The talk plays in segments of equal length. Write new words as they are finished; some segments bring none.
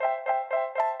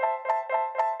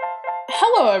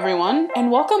Hello, everyone,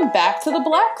 and welcome back to The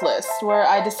Blacklist, where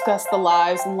I discuss the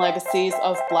lives and legacies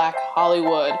of Black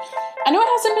Hollywood. I know it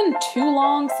hasn't been too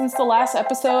long since the last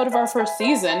episode of our first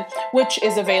season, which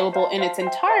is available in its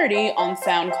entirety on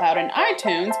SoundCloud and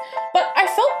iTunes, but I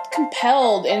felt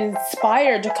compelled and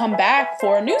inspired to come back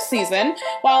for a new season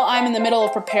while I'm in the middle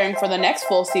of preparing for the next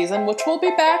full season, which will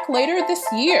be back later this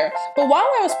year. But while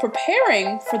I was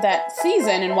preparing for that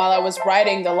season and while I was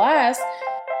writing the last,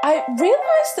 I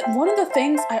realized that one of the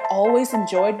things I always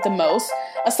enjoyed the most,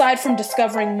 aside from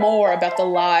discovering more about the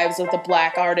lives of the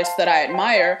Black artists that I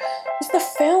admire, was the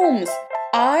films.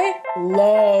 I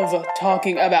love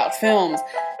talking about films.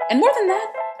 And more than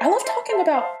that, I love talking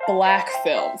about Black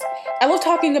films. I love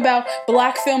talking about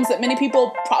Black films that many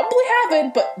people probably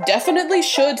haven't, but definitely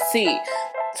should see.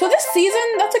 So this season,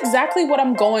 that's exactly what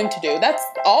I'm going to do. That's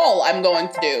all I'm going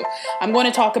to do. I'm going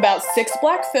to talk about 6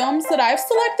 Black films that I've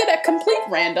selected at complete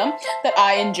random that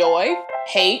I enjoy,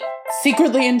 hate,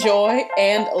 secretly enjoy,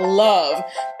 and love.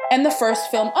 And the first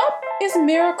film up is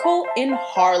Miracle in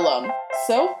Harlem.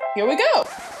 So here we go.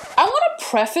 I want to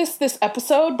preface this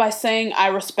episode by saying I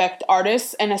respect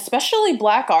artists, and especially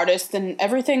Black artists, and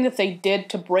everything that they did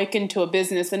to break into a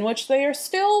business in which they are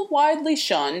still widely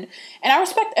shunned, and I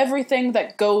respect everything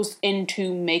that goes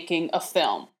into making a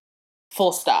film.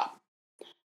 Full stop.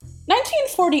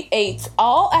 1948's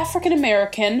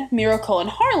all-African-American Miracle in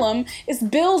Harlem is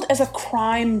billed as a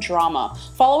crime drama,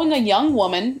 following a young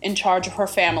woman in charge of her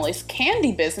family's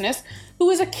candy business who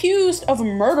is accused of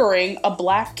murdering a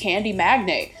Black candy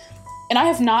magnate. And I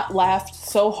have not laughed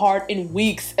so hard in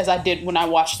weeks as I did when I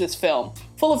watched this film,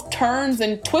 full of turns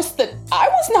and twists that I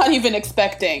was not even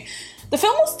expecting. The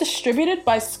film was distributed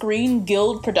by Screen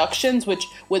Guild Productions, which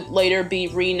would later be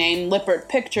renamed Lippert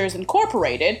Pictures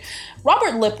Incorporated.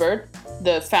 Robert Lippert,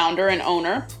 the founder and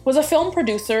owner, was a film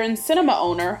producer and cinema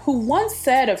owner who once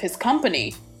said of his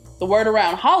company, "The word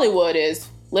around Hollywood is,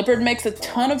 Lippert makes a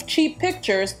ton of cheap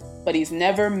pictures, but he's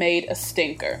never made a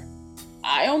stinker."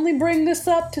 I only bring this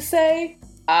up to say,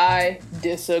 I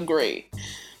disagree.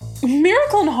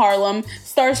 Miracle in Harlem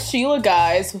stars Sheila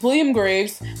Guys, William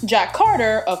Graves, Jack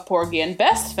Carter of Porgy and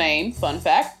Bess fame, fun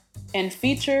fact, and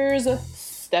features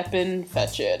Stepin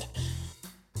Fetchit.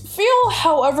 Feel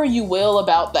however you will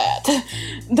about that.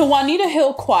 The Juanita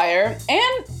Hill Choir,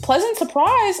 and pleasant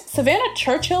surprise, Savannah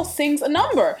Churchill sings a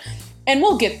number. And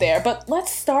we'll get there, but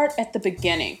let's start at the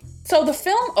beginning. So the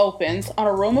film opens on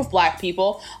a room of Black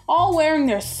people, all wearing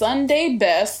their Sunday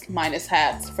best, minus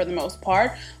hats for the most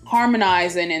part,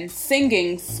 harmonizing and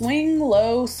singing Swing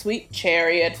Low, Sweet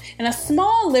Chariot in a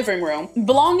small living room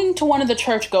belonging to one of the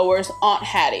churchgoers, Aunt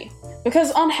Hattie.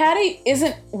 Because Aunt Hattie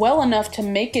isn't well enough to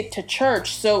make it to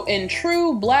church, so in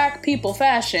true Black people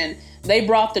fashion, they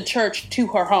brought the church to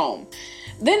her home.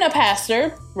 Then a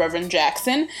pastor, Reverend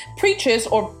Jackson, preaches,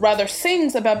 or rather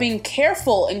sings, about being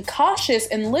careful and cautious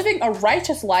and living a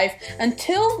righteous life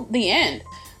until the end.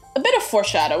 A bit of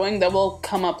foreshadowing that will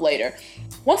come up later.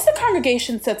 Once the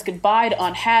congregation says goodbye to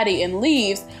Aunt Hattie and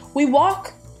leaves, we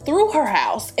walk through her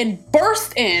house and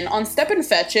burst in on Stepin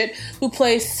Fetchit, who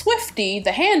plays Swifty,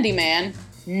 the handyman,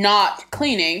 not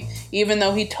cleaning, even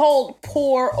though he told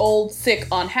poor old sick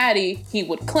Aunt Hattie he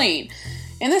would clean.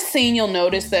 In this scene, you'll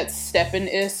notice that Stepin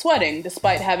is sweating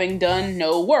despite having done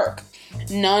no work.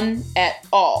 None at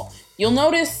all. You'll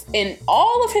notice in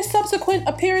all of his subsequent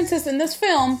appearances in this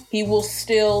film, he will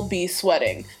still be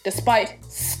sweating, despite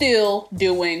still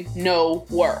doing no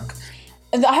work.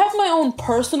 I have my own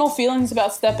personal feelings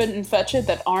about Stepin and Fetchit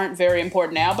that aren't very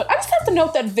important now, but I just have to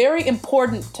note that very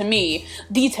important to me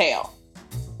detail.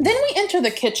 Then we enter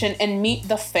the kitchen and meet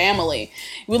the family.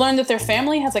 We learn that their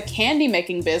family has a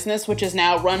candy-making business, which is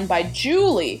now run by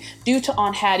Julie due to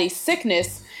Aunt Hattie's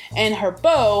sickness, and her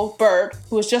beau, Bert,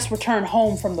 who has just returned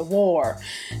home from the war.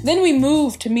 Then we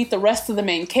move to meet the rest of the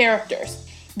main characters.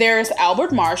 There's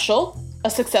Albert Marshall, a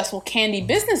successful candy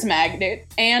business magnate,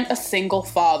 and a single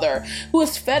father who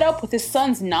is fed up with his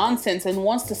son's nonsense and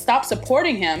wants to stop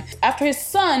supporting him after his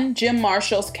son, Jim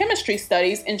Marshall's chemistry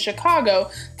studies in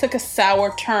Chicago, took a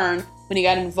sour turn when he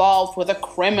got involved with a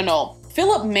criminal.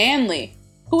 Philip Manley,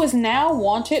 who is now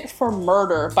wanted for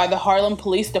murder by the Harlem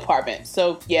Police Department.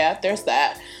 So yeah, there's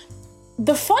that.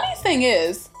 The funny thing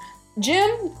is,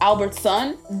 Jim, Albert's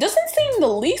son, doesn't seem the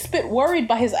least bit worried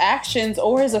by his actions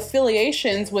or his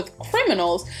affiliations with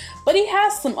criminals, but he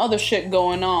has some other shit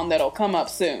going on that'll come up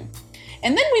soon.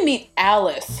 And then we meet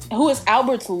Alice, who is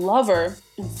Albert's lover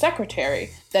and secretary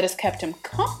that has kept him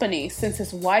company since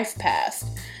his wife passed.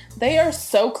 They are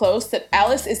so close that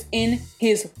Alice is in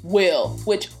his will,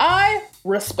 which I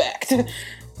respect.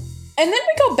 And then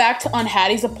we go back to Aunt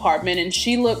Hattie's apartment, and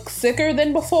she looks sicker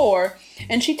than before,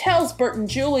 and she tells Bert and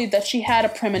Julie that she had a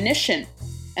premonition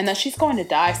and that she's going to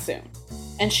die soon.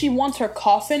 And she wants her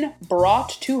coffin brought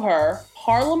to her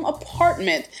Harlem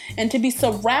apartment and to be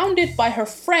surrounded by her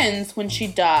friends when she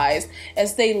dies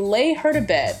as they lay her to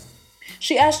bed.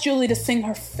 She asks Julie to sing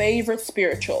her favorite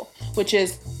spiritual, which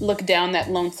is Look Down That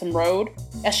Lonesome Road,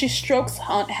 as she strokes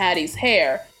Aunt Hattie's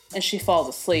hair and she falls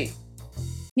asleep.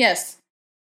 Yes,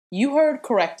 you heard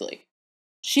correctly.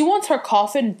 She wants her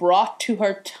coffin brought to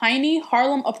her tiny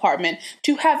Harlem apartment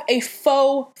to have a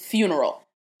faux funeral.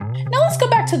 Now let's go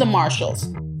back to the Marshalls.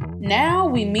 Now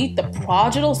we meet the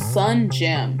prodigal son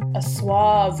Jim, a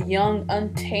suave, young,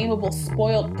 untamable,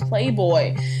 spoiled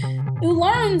playboy who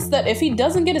learns that if he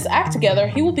doesn't get his act together,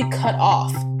 he will be cut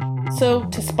off. So,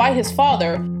 to spite his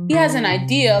father, he has an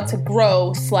idea to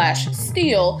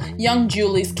grow/steal young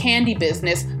Julie's candy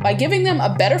business by giving them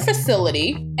a better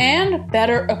facility and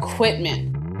better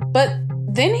equipment. But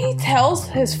then he tells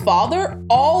his father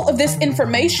all of this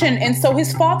information, and so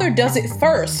his father does it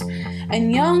first.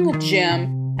 And young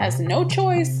Jim has no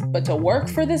choice but to work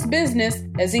for this business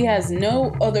as he has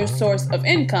no other source of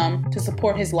income to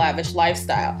support his lavish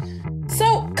lifestyle.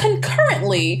 So,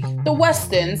 concurrently, the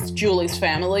Westons, Julie's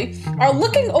family, are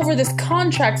looking over this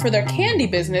contract for their candy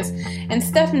business, and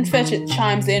Stephen Fetchit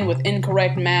chimes in with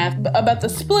incorrect math about the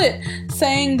split,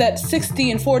 saying that 60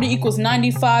 and 40 equals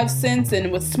 95 cents,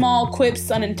 and with small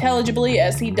quips unintelligibly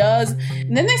as he does.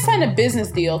 And then they sign a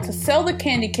business deal to sell the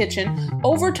candy kitchen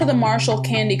over to the Marshall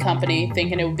Candy Company,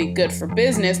 thinking it would be good for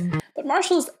business, but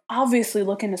Marshall is obviously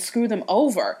looking to screw them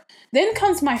over. Then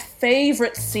comes my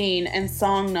favorite scene and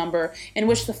song number in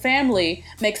which the family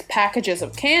makes packages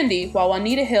of candy while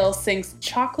Juanita Hill sings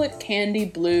Chocolate Candy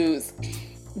Blues.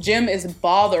 Jim is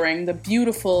bothering the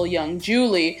beautiful young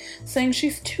Julie, saying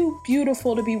she's too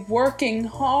beautiful to be working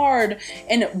hard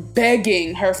and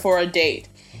begging her for a date.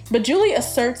 But Julie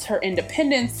asserts her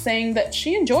independence, saying that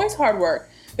she enjoys hard work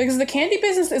because the candy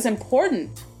business is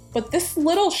important. But this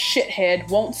little shithead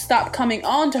won't stop coming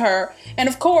on to her, and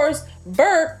of course,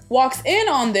 Bert walks in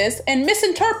on this and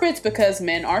misinterprets because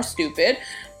men are stupid.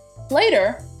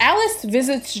 Later, Alice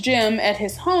visits Jim at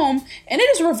his home, and it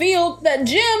is revealed that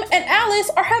Jim and Alice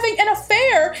are having an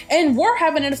affair and were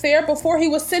having an affair before he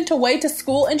was sent away to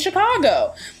school in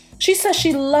Chicago. She says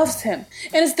she loves him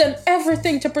and has done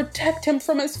everything to protect him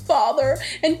from his father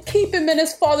and keep him in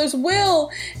his father's will.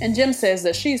 And Jim says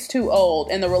that she's too old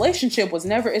and the relationship was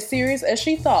never as serious as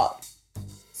she thought.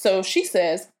 So she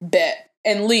says, bet,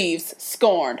 and leaves,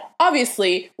 scorned,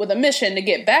 obviously with a mission to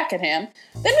get back at him.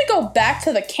 Then we go back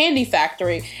to the candy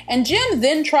factory, and Jim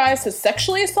then tries to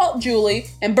sexually assault Julie,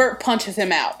 and Bert punches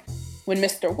him out. When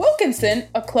Mr. Wilkinson,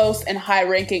 a close and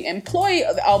high-ranking employee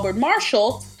of Albert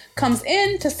Marshall, comes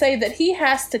in to say that he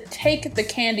has to take the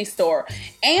candy store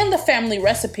and the family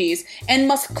recipes and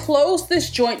must close this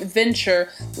joint venture,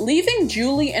 leaving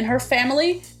Julie and her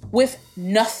family with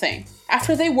nothing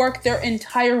after they work their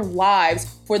entire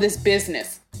lives for this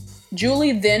business.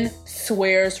 Julie then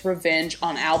swears revenge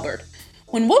on Albert.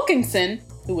 When Wilkinson,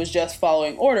 who was just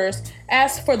following orders,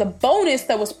 asks for the bonus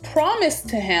that was promised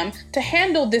to him to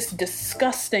handle this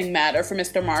disgusting matter for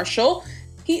Mr. Marshall,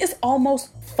 he is almost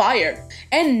fired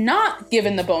and not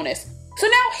given the bonus. So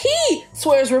now he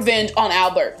swears revenge on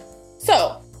Albert.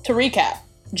 So, to recap,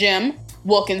 Jim,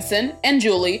 Wilkinson, and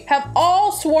Julie have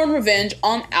all sworn revenge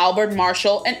on Albert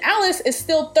Marshall, and Alice is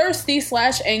still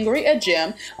thirsty/angry at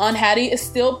Jim. Aunt Hattie is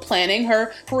still planning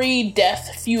her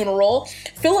pre-death funeral.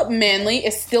 Philip Manley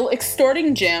is still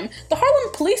extorting Jim. The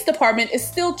Harlem Police Department is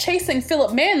still chasing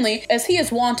Philip Manley as he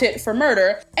is wanted for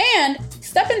murder. And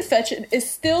Stephen Fetchit is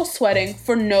still sweating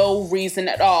for no reason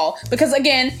at all. Because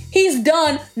again, he's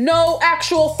done no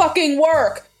actual fucking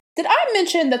work. Did I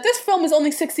mention that this film is only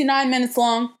 69 minutes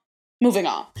long? Moving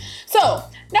on. So,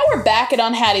 now we're back at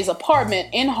Aunt Hattie's apartment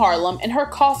in Harlem, and her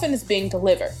coffin is being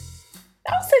delivered.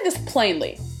 Now, I'll say this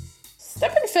plainly.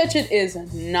 Stephen Fetchit is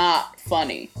not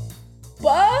funny.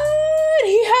 But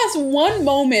he has one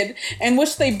moment in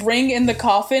which they bring in the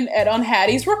coffin at Aunt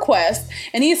Hattie's request,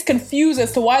 and he's confused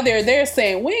as to why they're there,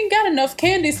 saying, we ain't got enough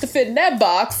candies to fit in that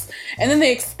box. And then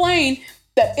they explain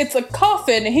that it's a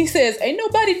coffin, and he says, ain't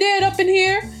nobody dead up in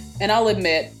here. And I'll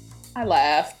admit, I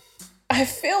laughed. I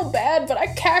feel bad, but I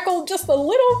cackled just a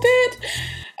little bit.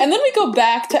 And then we go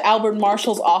back to Albert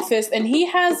Marshall's office, and he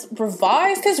has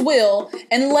revised his will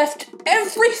and left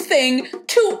everything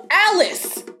to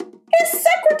Alice, his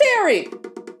secretary.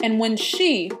 And when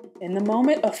she, in the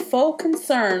moment of faux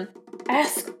concern,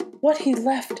 asks what he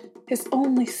left his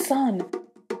only son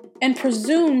and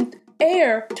presumed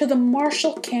heir to the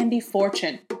Marshall candy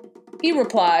fortune, he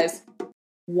replies,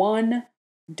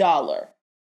 $1.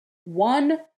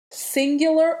 One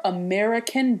singular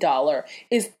American dollar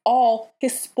is all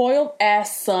his spoiled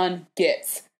ass son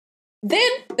gets. Then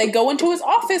they go into his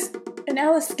office and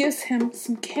Alice gives him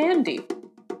some candy.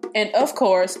 And of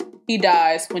course, he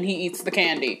dies when he eats the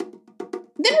candy.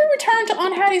 Then we return to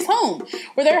Aunt Hattie's home,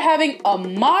 where they're having a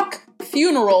mock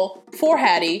funeral for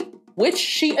Hattie, which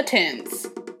she attends.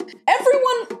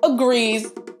 Everyone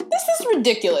agrees this is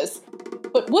ridiculous,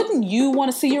 but wouldn't you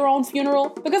want to see your own funeral?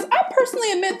 Because I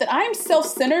personally admit that I'm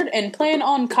self-centered and plan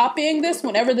on copying this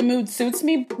whenever the mood suits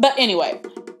me. But anyway,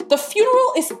 the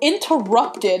funeral is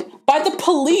interrupted by the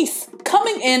police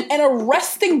coming in and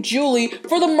arresting Julie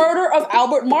for the murder of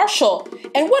Albert Marshall.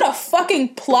 And what a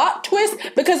fucking plot twist,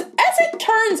 because as it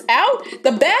turns out,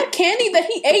 the bad candy that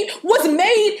he ate was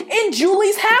made in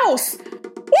Julie's house.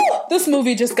 Woo! This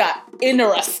movie just got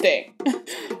interesting.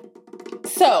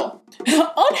 So,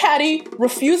 Aunt Hattie,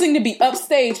 refusing to be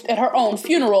upstaged at her own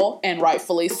funeral, and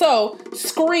rightfully so,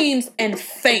 screams and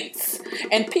faints.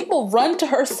 And people run to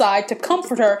her side to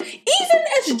comfort her, even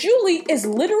as Julie is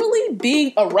literally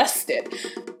being arrested.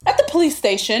 At the police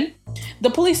station, the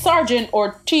police sergeant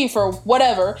or chief or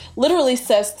whatever literally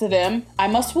says to them, "I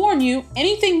must warn you,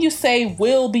 anything you say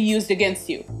will be used against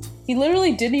you." He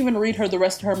literally didn't even read her the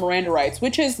rest of her Miranda rights,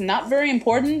 which is not very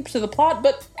important to the plot,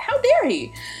 but how dare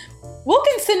he?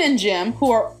 Wilkinson and Jim,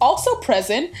 who are also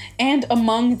present and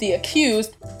among the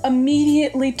accused,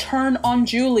 immediately turn on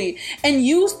Julie and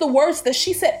use the words that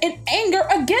she said in anger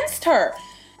against her.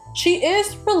 She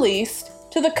is released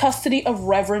to the custody of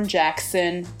Reverend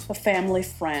Jackson, a family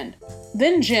friend.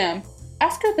 Then Jim,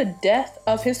 after the death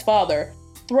of his father,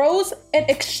 throws an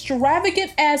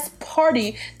extravagant-ass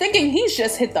party thinking he's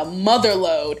just hit the mother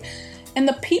load. And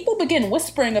the people begin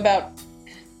whispering about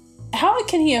how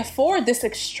can he afford this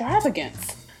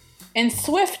extravagance? And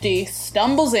Swifty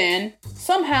stumbles in,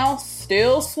 somehow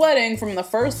still sweating from the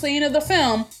first scene of the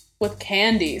film, with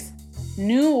candies.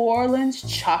 New Orleans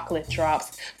chocolate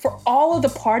drops for all of the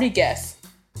party guests.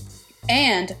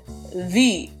 And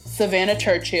the Savannah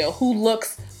Churchill, who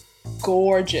looks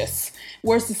gorgeous,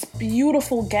 wears this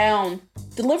beautiful gown,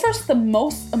 delivers the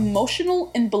most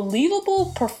emotional and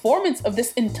believable performance of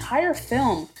this entire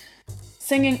film,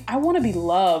 singing "I Want to Be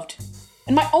Loved."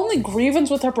 And my only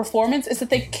grievance with her performance is that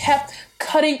they kept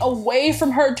cutting away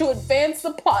from her to advance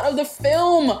the plot of the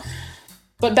film.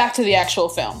 But back to the actual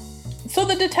film. So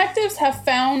the detectives have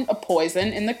found a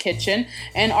poison in the kitchen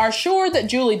and are sure that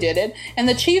Julie did it, and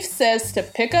the chief says to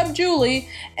pick up Julie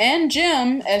and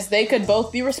Jim as they could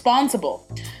both be responsible.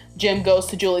 Jim goes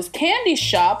to Julie's candy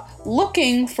shop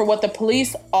looking for what the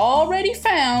police already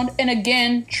found and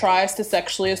again tries to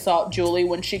sexually assault Julie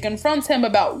when she confronts him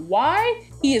about why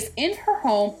he is in her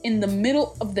home in the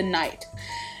middle of the night.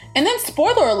 And then,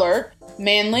 spoiler alert,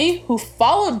 Manley, who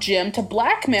followed Jim to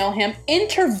blackmail him,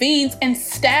 intervenes and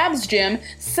stabs Jim,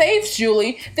 saves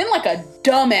Julie, then like a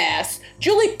dumbass,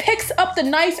 Julie picks up the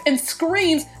knife and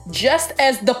screams just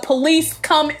as the police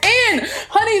come in.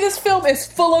 Honey, this film is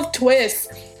full of twists.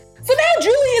 So now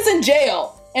Julie is in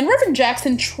jail, and Reverend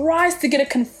Jackson tries to get a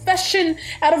confession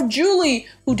out of Julie,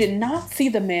 who did not see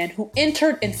the man who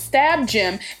entered and stabbed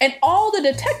Jim, and all the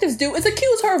detectives do is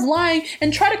accuse her of lying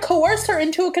and try to coerce her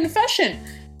into a confession.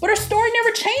 But her story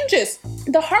never changes.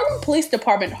 The Harlem Police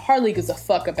Department hardly gives a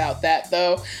fuck about that,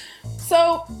 though.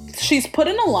 So she's put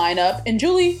in a lineup, and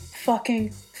Julie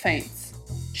fucking faints.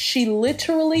 She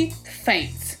literally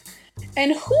faints.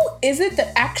 And who is it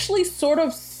that actually sort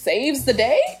of saves the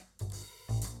day?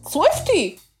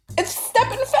 Swifty! It's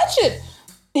Step and Fetch It!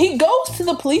 He goes to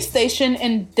the police station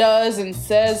and does and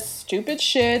says stupid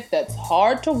shit that's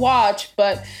hard to watch,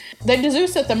 but they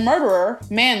deduce that the murderer,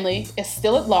 Manley, is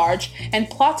still at large and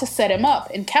plot to set him up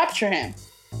and capture him.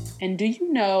 And do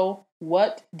you know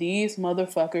what these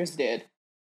motherfuckers did?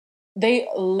 They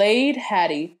laid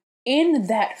Hattie in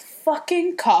that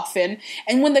fucking coffin,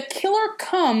 and when the killer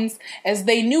comes, as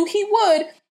they knew he would,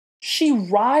 she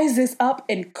rises up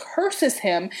and curses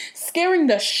him, scaring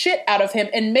the shit out of him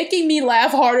and making me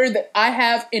laugh harder than I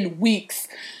have in weeks.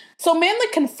 So Manley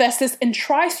confesses and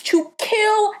tries to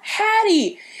kill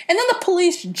Hattie. And then the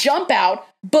police jump out,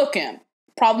 book him.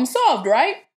 Problem solved,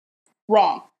 right?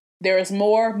 Wrong. There is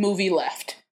more movie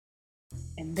left.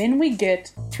 And then we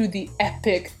get to the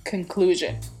epic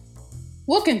conclusion.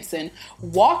 Wilkinson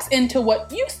walks into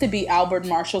what used to be Albert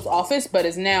Marshall's office, but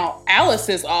is now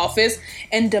Alice's office,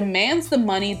 and demands the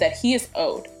money that he is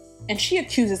owed. And she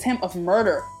accuses him of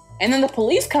murder. And then the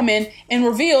police come in and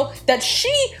reveal that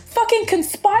she fucking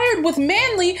conspired with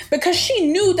Manley because she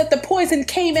knew that the poison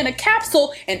came in a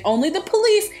capsule, and only the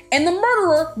police and the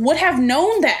murderer would have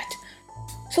known that.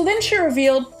 So then she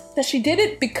revealed that she did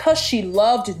it because she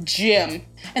loved Jim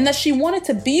and that she wanted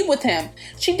to be with him.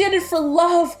 She did it for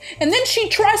love, and then she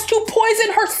tries to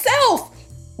poison herself,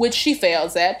 which she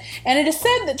fails at, and it is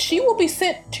said that she will be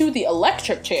sent to the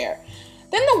electric chair.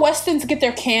 Then the Westons get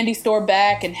their candy store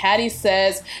back, and Hattie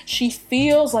says she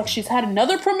feels like she's had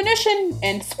another premonition,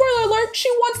 and spoiler alert, she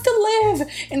wants to live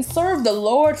and serve the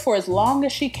Lord for as long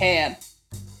as she can.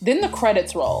 Then the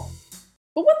credits roll.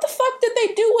 But what the fuck did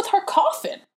they do with her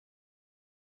coffin?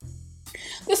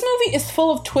 This movie is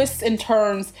full of twists and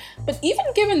turns, but even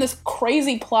given this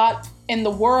crazy plot in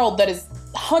the world that is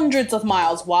hundreds of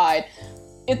miles wide,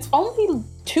 it's only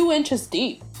 2 inches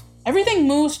deep. Everything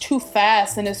moves too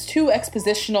fast and is too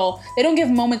expositional. They don't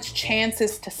give moments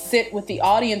chances to sit with the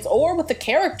audience or with the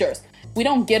characters. We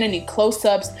don't get any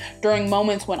close-ups during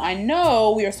moments when I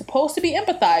know we are supposed to be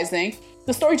empathizing.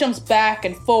 The story jumps back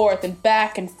and forth and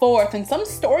back and forth, and some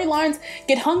storylines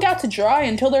get hung out to dry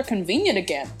until they're convenient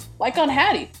again, like on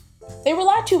Hattie. They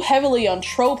rely too heavily on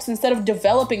tropes instead of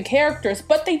developing characters,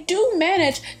 but they do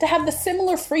manage to have the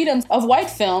similar freedoms of white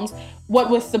films, what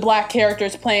with the black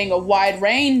characters playing a wide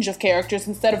range of characters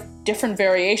instead of different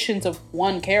variations of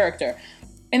one character.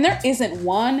 And there isn't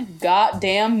one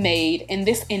goddamn maid in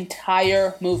this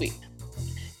entire movie.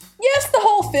 Yes, the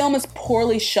whole film is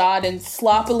poorly shot and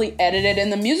sloppily edited,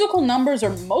 and the musical numbers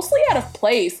are mostly out of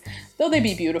place, though they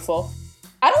be beautiful.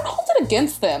 I don't hold it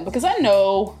against them because I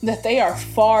know that they are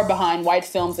far behind white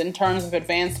films in terms of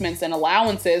advancements and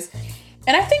allowances.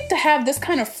 And I think to have this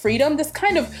kind of freedom, this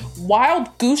kind of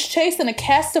wild goose chase and a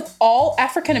cast of all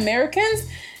African Americans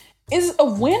is a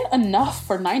win enough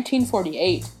for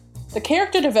 1948. The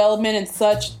character development and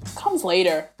such comes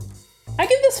later. I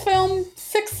give this film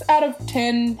 6 out of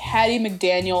 10 Hattie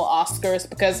McDaniel Oscars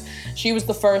because she was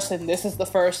the first and this is the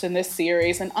first in this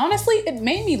series, and honestly, it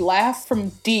made me laugh from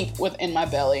deep within my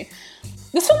belly.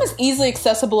 This film is easily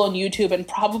accessible on YouTube and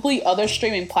probably other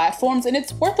streaming platforms, and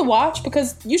it's worth a watch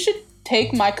because you should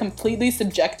take my completely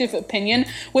subjective opinion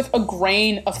with a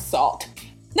grain of salt.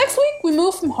 Next week, we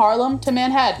move from Harlem to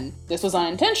Manhattan. This was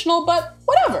unintentional, but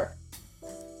whatever.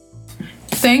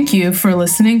 Thank you for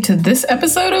listening to this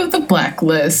episode of The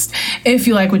Blacklist. If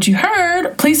you like what you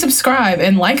heard, please subscribe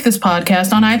and like this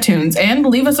podcast on iTunes and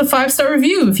leave us a 5-star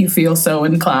review if you feel so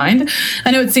inclined. I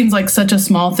know it seems like such a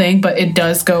small thing, but it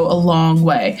does go a long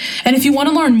way. And if you want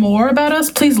to learn more about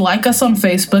us, please like us on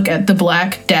Facebook at The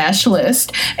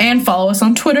Black-List and follow us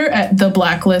on Twitter at The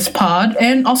Blacklist Pod.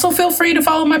 And also feel free to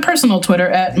follow my personal Twitter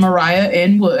at Mariah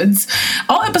N. Woods.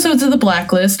 All episodes of The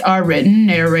Blacklist are written,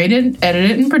 narrated,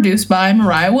 edited, and produced by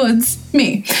Mariah Woods,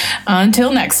 me.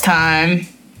 Until next time.